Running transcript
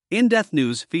In-depth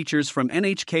news features from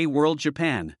NHK World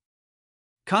Japan.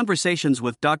 Conversations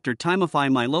with Dr.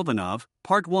 Tymofiy Mylovanov,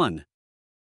 Part 1.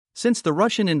 Since the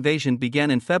Russian invasion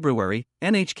began in February,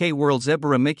 NHK World's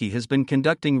Ebara Miki has been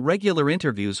conducting regular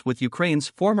interviews with Ukraine's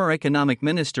former economic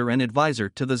minister and advisor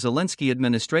to the Zelenskyy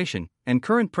administration, and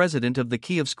current president of the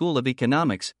Kyiv School of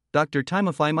Economics, Dr.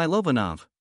 Tymofiy Mylovanov.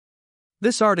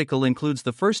 This article includes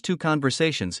the first two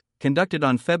conversations, conducted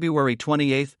on February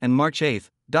 28 and March 8.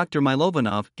 Dr.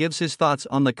 Mylovanov gives his thoughts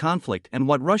on the conflict and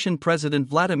what Russian President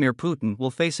Vladimir Putin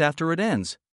will face after it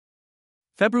ends.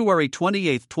 February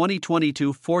 28,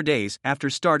 2022, 4 days after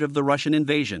start of the Russian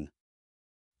invasion.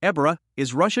 Ebara,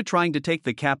 is Russia trying to take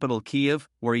the capital Kyiv,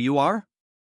 where you are?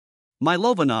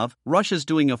 Mylovanov, Russia's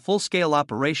doing a full-scale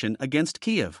operation against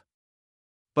Kyiv.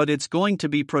 But it's going to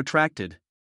be protracted.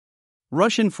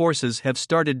 Russian forces have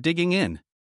started digging in.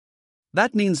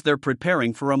 That means they're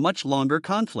preparing for a much longer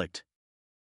conflict.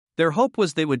 Their hope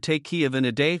was they would take Kyiv in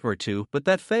a day or two, but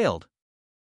that failed.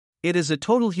 It is a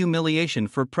total humiliation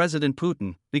for President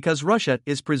Putin, because Russia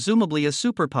is presumably a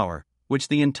superpower, which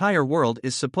the entire world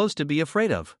is supposed to be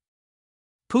afraid of.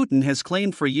 Putin has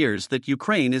claimed for years that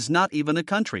Ukraine is not even a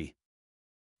country.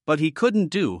 But he couldn't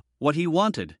do what he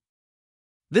wanted.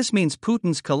 This means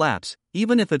Putin's collapse,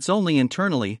 even if it's only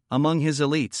internally, among his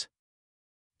elites.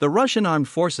 The Russian armed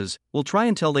forces will try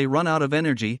until they run out of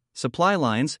energy, supply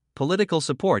lines, political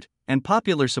support, and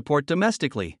popular support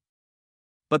domestically.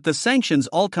 But the sanctions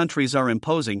all countries are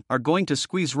imposing are going to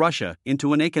squeeze Russia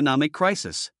into an economic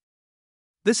crisis.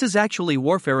 This is actually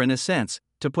warfare in a sense,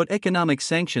 to put economic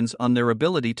sanctions on their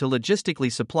ability to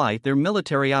logistically supply their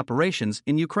military operations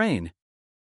in Ukraine.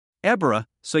 Ebara,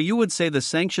 so you would say the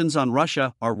sanctions on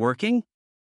Russia are working?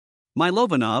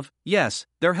 Mylovanov, yes,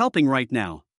 they're helping right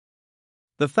now.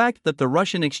 The fact that the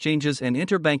Russian exchanges and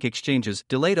interbank exchanges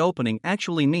delayed opening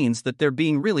actually means that they're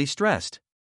being really stressed.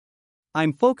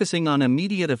 I'm focusing on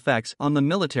immediate effects on the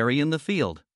military in the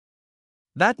field.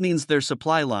 That means their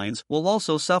supply lines will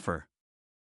also suffer.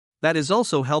 That is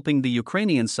also helping the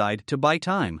Ukrainian side to buy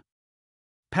time.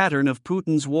 Pattern of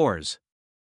Putin's wars.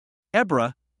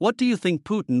 Ebara, what do you think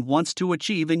Putin wants to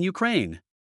achieve in Ukraine?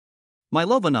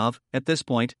 Mylovanov, at this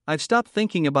point, I've stopped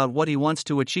thinking about what he wants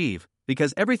to achieve,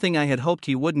 because everything I had hoped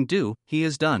he wouldn't do, he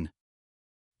has done.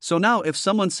 So now if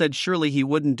someone said surely he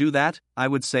wouldn't do that, I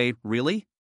would say, really?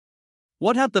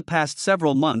 What have the past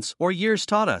several months or years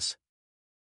taught us?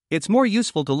 It's more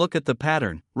useful to look at the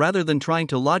pattern, rather than trying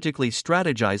to logically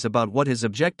strategize about what his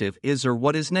objective is or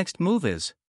what his next move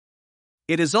is.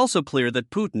 It is also clear that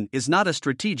Putin is not a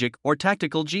strategic or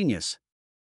tactical genius.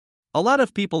 A lot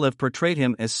of people have portrayed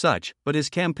him as such, but his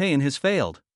campaign has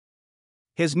failed.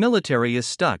 His military is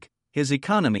stuck, his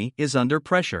economy is under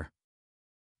pressure.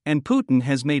 And Putin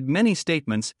has made many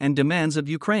statements and demands of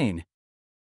Ukraine.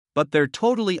 But they're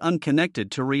totally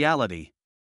unconnected to reality.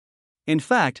 In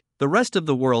fact, the rest of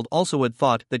the world also had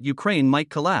thought that Ukraine might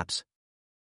collapse.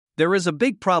 There is a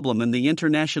big problem in the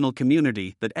international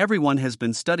community that everyone has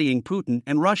been studying Putin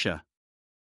and Russia.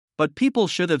 But people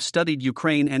should have studied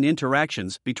Ukraine and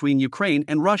interactions between Ukraine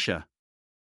and Russia.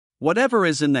 Whatever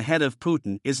is in the head of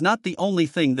Putin is not the only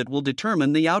thing that will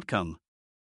determine the outcome.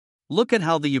 Look at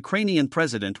how the Ukrainian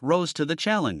president rose to the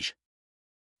challenge.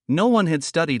 No one had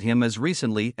studied him as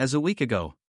recently as a week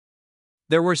ago.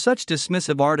 There were such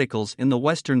dismissive articles in the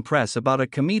Western press about a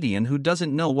comedian who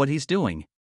doesn't know what he's doing.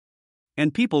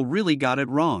 And people really got it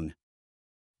wrong.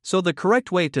 So the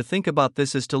correct way to think about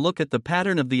this is to look at the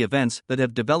pattern of the events that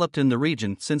have developed in the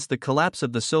region since the collapse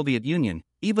of the Soviet Union,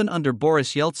 even under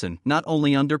Boris Yeltsin, not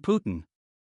only under Putin.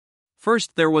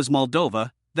 First there was Moldova,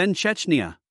 then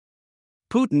Chechnya.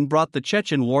 Putin brought the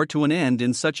Chechen war to an end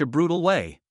in such a brutal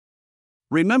way.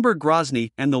 Remember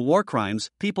Grozny and the war crimes,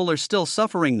 people are still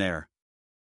suffering there.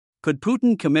 Could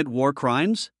Putin commit war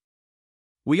crimes?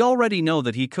 We already know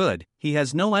that he could. He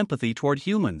has no empathy toward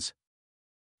humans.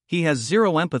 He has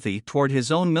zero empathy toward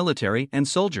his own military and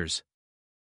soldiers.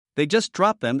 They just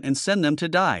drop them and send them to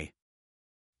die.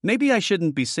 Maybe I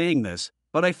shouldn't be saying this,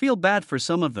 but I feel bad for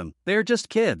some of them, they're just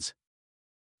kids.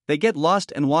 They get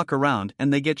lost and walk around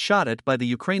and they get shot at by the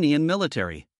Ukrainian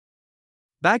military.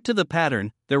 Back to the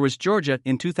pattern, there was Georgia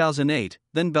in 2008,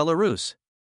 then Belarus.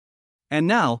 And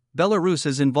now, Belarus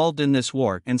is involved in this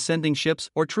war and sending ships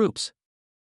or troops.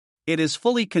 It is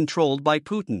fully controlled by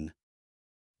Putin.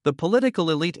 The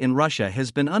political elite in Russia has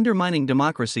been undermining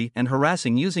democracy and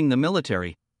harassing using the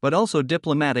military, but also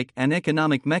diplomatic and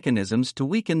economic mechanisms to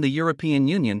weaken the European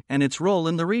Union and its role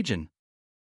in the region.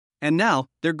 And now,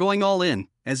 they're going all in,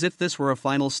 as if this were a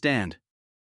final stand.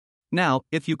 Now,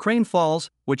 if Ukraine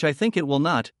falls, which I think it will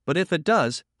not, but if it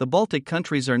does, the Baltic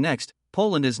countries are next,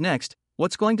 Poland is next,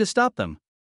 what's going to stop them?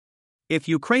 If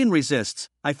Ukraine resists,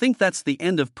 I think that's the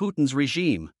end of Putin's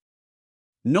regime.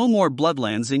 No more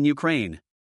bloodlands in Ukraine.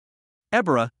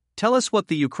 Ebara, tell us what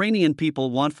the Ukrainian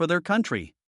people want for their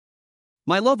country.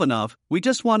 Mylovanov, we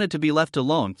just wanted to be left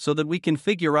alone so that we can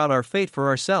figure out our fate for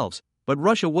ourselves, but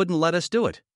Russia wouldn't let us do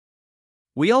it.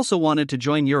 We also wanted to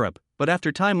join Europe, but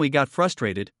after time we got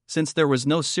frustrated, since there was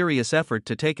no serious effort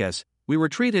to take us, we were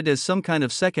treated as some kind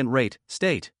of second-rate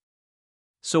state.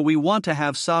 So we want to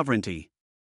have sovereignty.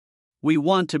 We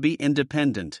want to be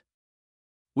independent.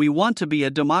 We want to be a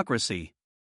democracy.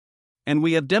 And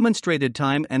we have demonstrated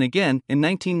time and again in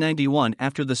 1991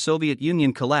 after the Soviet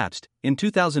Union collapsed, in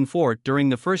 2004 during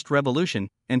the First Revolution,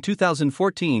 and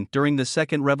 2014 during the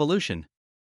Second Revolution.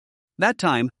 That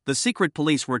time, the secret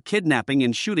police were kidnapping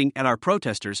and shooting at our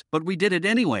protesters, but we did it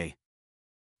anyway.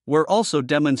 We're also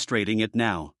demonstrating it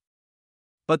now.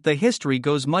 But the history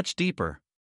goes much deeper.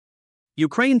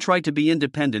 Ukraine tried to be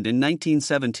independent in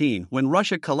 1917 when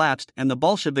Russia collapsed and the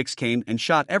Bolsheviks came and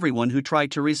shot everyone who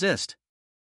tried to resist.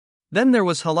 Then there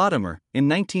was Holodomor, in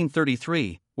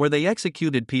 1933, where they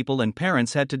executed people and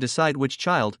parents had to decide which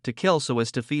child to kill so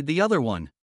as to feed the other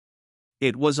one.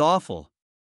 It was awful.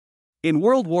 In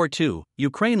World War II,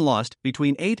 Ukraine lost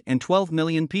between 8 and 12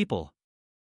 million people.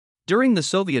 During the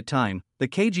Soviet time, the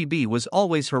KGB was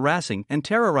always harassing and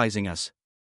terrorizing us.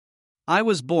 I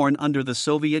was born under the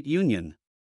Soviet Union.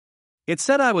 It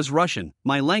said I was Russian,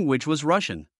 my language was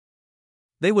Russian.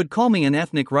 They would call me an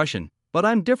ethnic Russian, but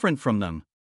I'm different from them.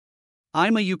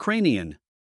 I'm a Ukrainian.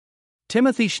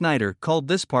 Timothy Schneider called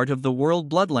this part of the world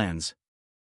bloodlands.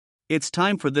 It's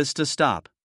time for this to stop.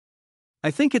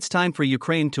 I think it's time for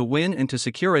Ukraine to win and to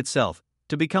secure itself,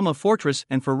 to become a fortress,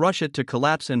 and for Russia to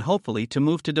collapse and hopefully to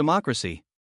move to democracy.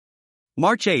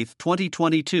 March 8,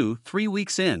 2022, 3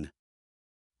 weeks in.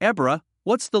 Ebara,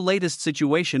 what's the latest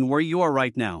situation where you are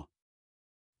right now?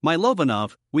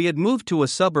 Mylovanov, we had moved to a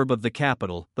suburb of the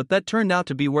capital, but that turned out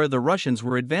to be where the Russians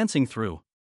were advancing through.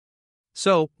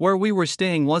 So, where we were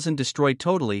staying wasn't destroyed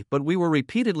totally, but we were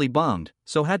repeatedly bombed,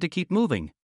 so had to keep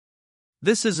moving.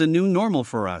 This is a new normal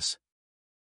for us.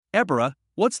 Ebara,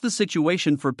 what's the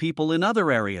situation for people in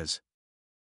other areas?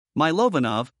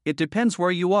 Mylovanov, it depends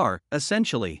where you are,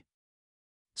 essentially.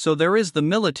 So there is the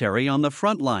military on the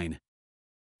front line.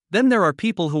 Then there are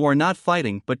people who are not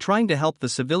fighting but trying to help the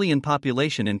civilian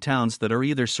population in towns that are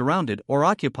either surrounded or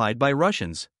occupied by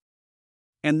Russians.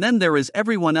 And then there is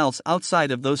everyone else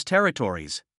outside of those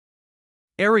territories.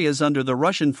 Areas under the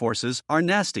Russian forces are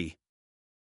nasty.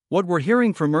 What we're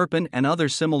hearing from Irpin and other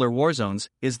similar war zones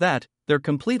is that they're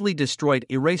completely destroyed,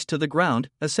 erased to the ground,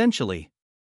 essentially.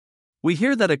 We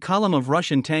hear that a column of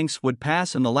Russian tanks would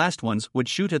pass and the last ones would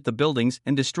shoot at the buildings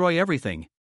and destroy everything.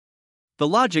 The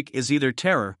logic is either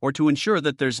terror or to ensure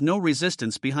that there's no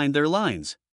resistance behind their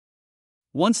lines.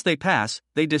 Once they pass,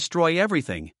 they destroy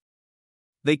everything.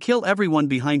 They kill everyone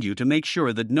behind you to make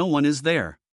sure that no one is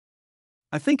there.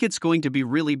 I think it's going to be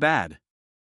really bad.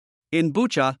 In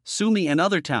Bucha, Sumy and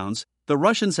other towns, the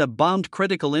Russians have bombed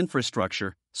critical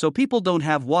infrastructure, so people don't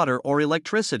have water or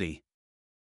electricity.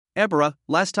 Ebara,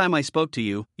 last time I spoke to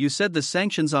you, you said the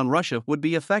sanctions on Russia would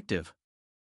be effective.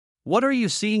 What are you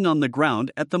seeing on the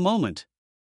ground at the moment?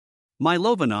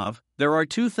 Mylovanov, there are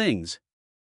two things.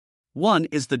 One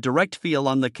is the direct feel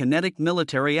on the kinetic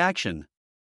military action.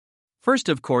 First,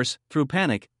 of course, through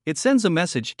panic, it sends a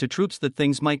message to troops that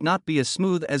things might not be as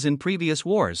smooth as in previous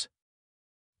wars.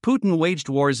 Putin waged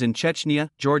wars in Chechnya,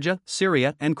 Georgia,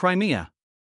 Syria, and Crimea.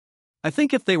 I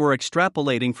think if they were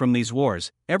extrapolating from these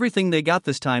wars, everything they got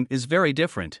this time is very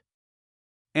different.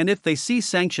 And if they see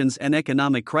sanctions and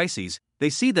economic crises,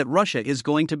 they see that Russia is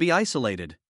going to be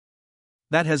isolated.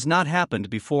 That has not happened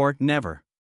before, never.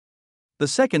 The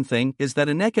second thing is that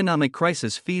an economic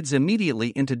crisis feeds immediately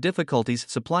into difficulties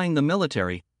supplying the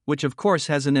military, which of course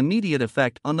has an immediate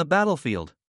effect on the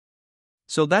battlefield.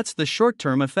 So that's the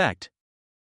short-term effect.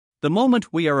 The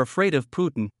moment we are afraid of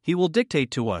Putin, he will dictate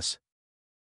to us.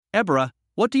 Ebara,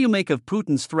 what do you make of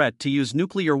Putin's threat to use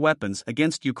nuclear weapons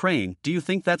against Ukraine? Do you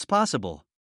think that's possible?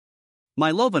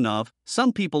 Mylovanov,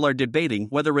 some people are debating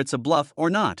whether it's a bluff or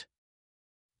not.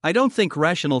 I don't think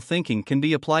rational thinking can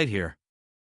be applied here.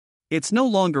 It's no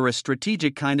longer a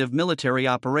strategic kind of military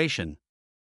operation.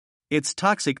 It's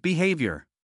toxic behavior.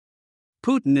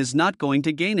 Putin is not going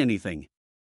to gain anything.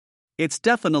 It's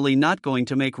definitely not going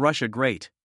to make Russia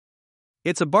great.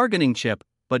 It's a bargaining chip,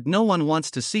 but no one wants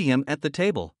to see him at the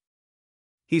table.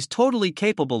 He's totally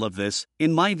capable of this,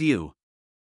 in my view.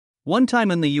 One time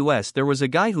in the US there was a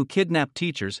guy who kidnapped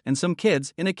teachers and some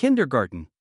kids in a kindergarten.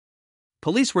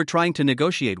 Police were trying to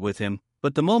negotiate with him,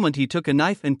 but the moment he took a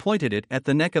knife and pointed it at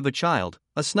the neck of a child,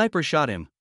 a sniper shot him.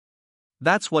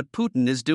 That's what Putin is doing.